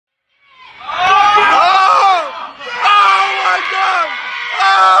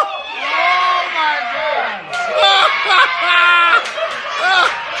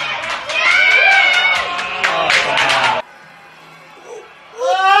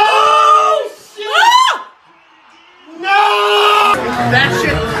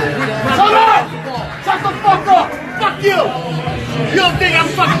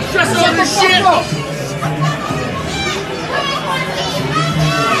Shut the fuck up!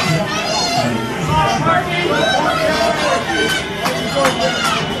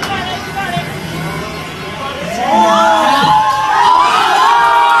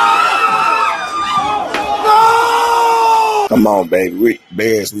 Come on, baby.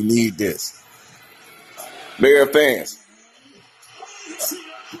 Bears, we need this. Bear fans.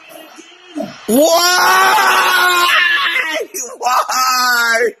 Why?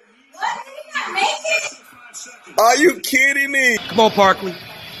 Why? Are you kidding me? Come on, Parkey.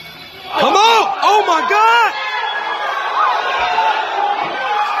 Come on! Oh my God!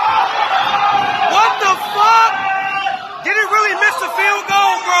 What the fuck? Did it really miss the field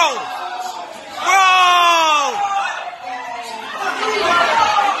goal, bro? Bro!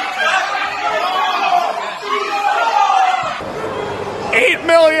 8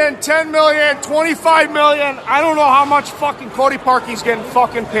 million, 10 million, 25 million. I don't know how much fucking Cody Parkey's getting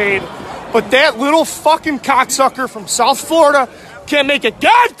fucking paid, but that little fucking cocksucker from South Florida can't make a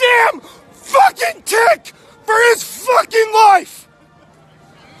goddamn fucking tick for his fucking life.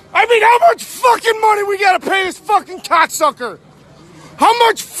 I mean, how much fucking money we gotta pay this fucking cocksucker? How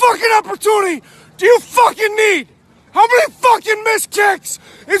much fucking opportunity do you fucking need? How many fucking missed kicks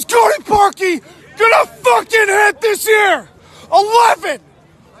is Cody Parkey gonna fucking hit this year? 11!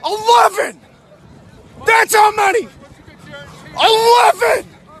 11! That's how many! 11!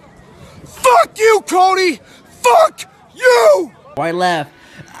 Fuck you, Cody! Fuck you! Right left.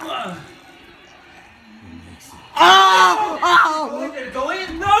 Go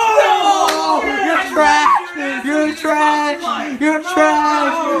in? No! You're trash! You're trash! You're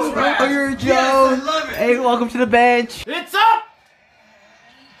trash! Oh, you're a joke! Hey, welcome to the bench! It's up!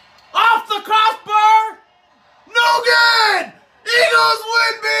 Off the crossbar! No good! Eagles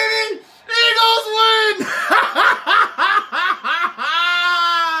win, baby! Eagles win!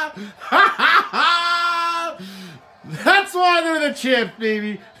 That's why they're the chips,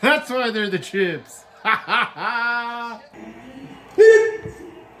 baby. That's why they're the chips. Oh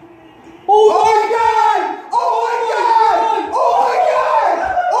my God! Oh my God! Oh my God!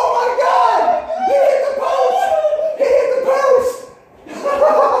 Oh my God! He hit the post! He hit the post!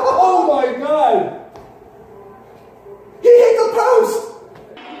 Oh my God! He hit the post!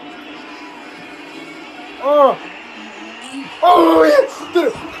 Oh! Oh!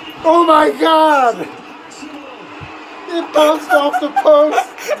 Oh my God! It bounced off the post!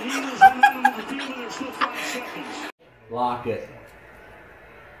 Lock it.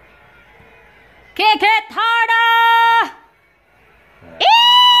 Kick it harder!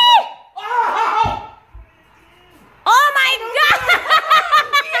 Eee! Oh my God!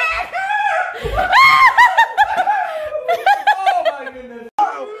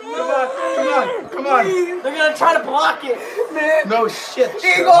 Come on! They're gonna try to block it. Man. No shit!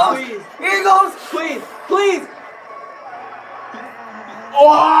 Eagles! Eagles! Please! Please!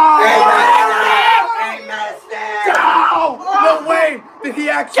 Oh! He missed it! No! No way! Did he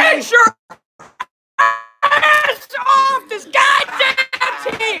actually? Get your ass off this goddamn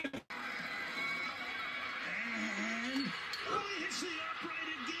team!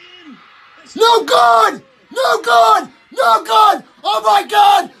 No good! No good! No good! Oh my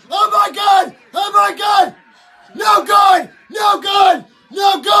God! Oh my God! Oh my God! No good! No good!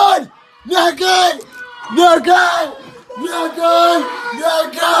 No good! No good! No good! No good! No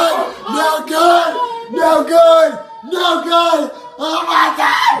good! No good! No good! No good! Oh my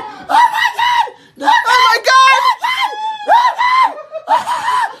God! Oh my God! No good! Oh my God!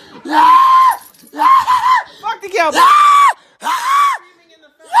 Fuck the Cowboys!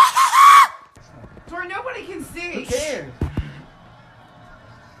 Where nobody can see. Who cares?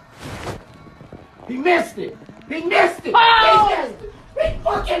 He missed it. He missed it. Oh! He missed it. He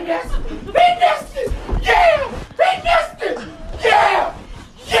fucking missed it. He missed it. Yeah. He missed it. Yeah.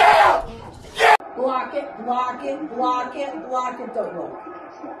 Yeah. Yeah. Block it, block it, block it, block it. Don't look.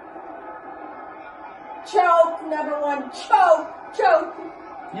 Choke, number one. Choke, choke.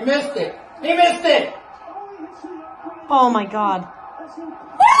 He missed it. He missed it. Oh my God. Oh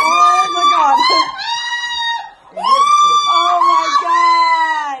my God. Oh my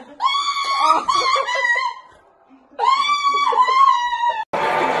God. Oh.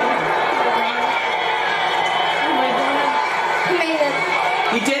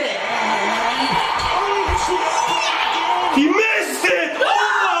 He did it! He missed it! Oh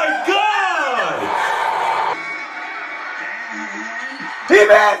my God! He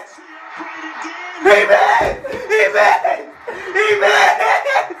missed. He missed. He missed. He missed.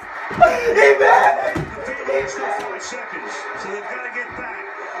 He missed. It's 4 seconds, so they've got to get back.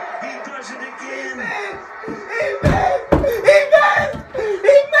 He does it again. He missed. He missed.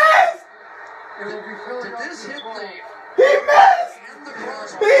 He missed. He missed!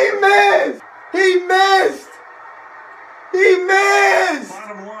 He missed! He missed! He missed!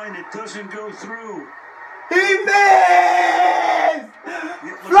 Bottom line, it doesn't go through. He missed!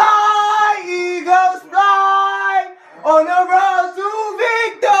 Fly, Eagles, fly! On the road to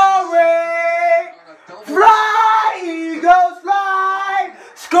victory! Fly, Eagles, fly!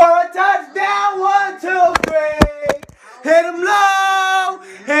 Score a touchdown, 1, 2, 3! Hit 'em low,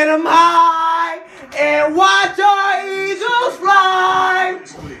 hit 'em high, and watch our Eagles fly!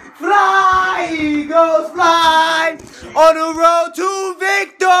 Fly, Eagles, fly! On the road to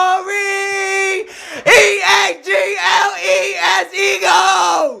victory! E-A-G-L-E-S,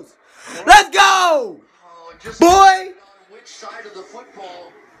 Eagles! Let's go! Boy! Which side of the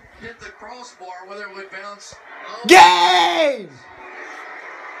football hit the crossbar, whether it would bounce. Game!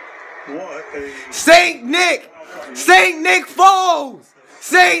 What a... St. Nick! St. Nick Foles!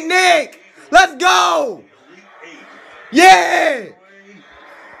 St. Nick! Let's go! Yeah!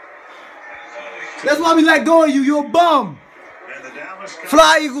 That's why we let go of you. You're a bum.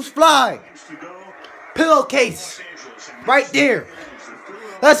 Fly, Eagles, fly. Pillowcase. Right there.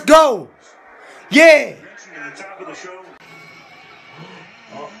 Let's go. Yeah.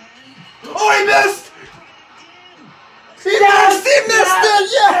 Oh, he missed! He missed! He missed it!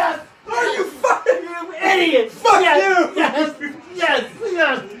 Yes! Are you fucking idiot? Fuck you! Yes!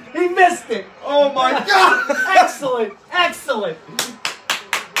 He missed it! Oh my God! Excellent! Excellent!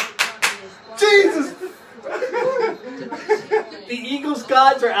 Jesus! The Eagles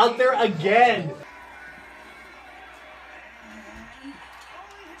gods are out there again!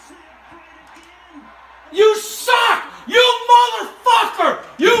 You suck! You motherfucker!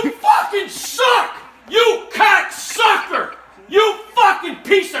 You fucking suck! You cocksucker! You fucking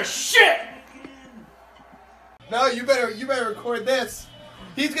piece of shit! No, you better record this.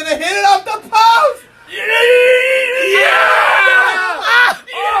 He's gonna hit it off the post! Yeah!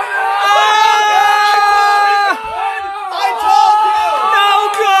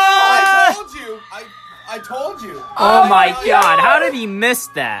 I told you. Oh my God! How did he miss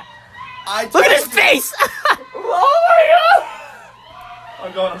that? Look at his face! Oh my God!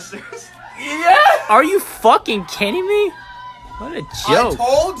 I'm going upstairs. Yeah! Are you fucking kidding me? What a joke! I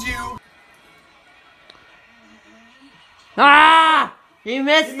told you. Ah! He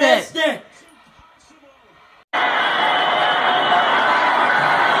missed it.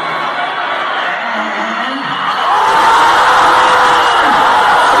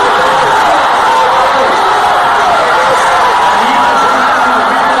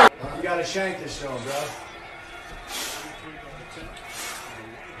 You gotta shank this show, bro.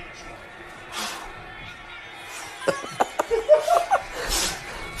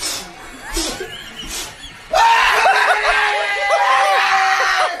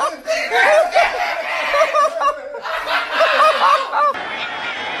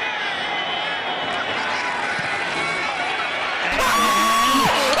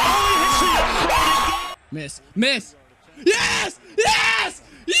 Miss! Yes! Yes!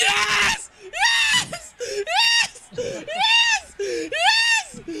 Yes! Yes! Yes! Yes!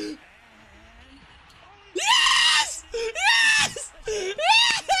 Yes! Yes! Yes!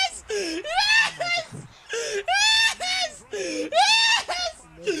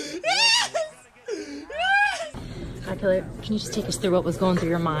 Yes! Hi, Killer. Can you just take us through what was going through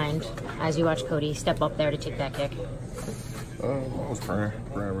your mind as you watched Cody step up there to take that kick? I was praying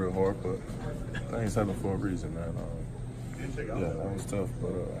real hard, but things happen for a reason, man. Yeah, that was tough,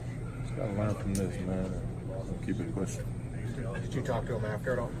 but just gotta learn from this, man, and keep it pushing. Did you talk to him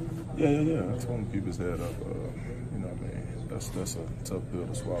after it all? Yeah. I told him to keep his head up. You know what I mean? That's a tough pill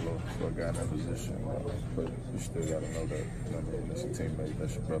to swallow for a guy in that position. But you still gotta know that, you know, that's your teammate,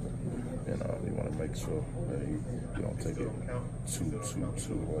 that's your brother. And you want to make sure that you don't take it too hard. You know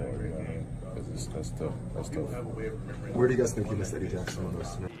what I mean? Because that's tough. That's tough. Where do you guys think he missed Eddie Jackson on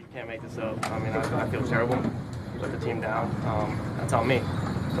this? You can't make this up. I mean, I feel terrible. Let the team down. That's on me.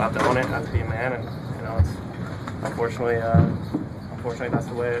 So I have to own it. I have to be a man, and you know, it's unfortunately that's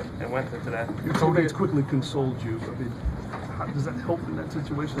the way it went today. Your teammates quickly consoled you. I mean, how does that help in that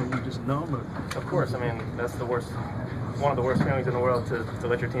situation? Are you just numb? Or? Of course. I mean, that's the worst, one of the worst feelings in the world to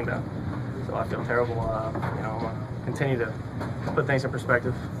let your team down. So I feel terrible. You know, I'm gonna continue to put things in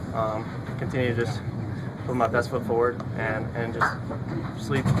perspective. Continue to just put my best foot forward and just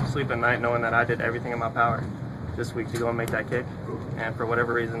sleep at night knowing that I did everything in my power this week to go and make that kick. And for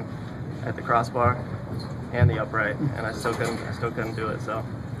whatever reason, at the crossbar and the upright, and I still couldn't do it. So.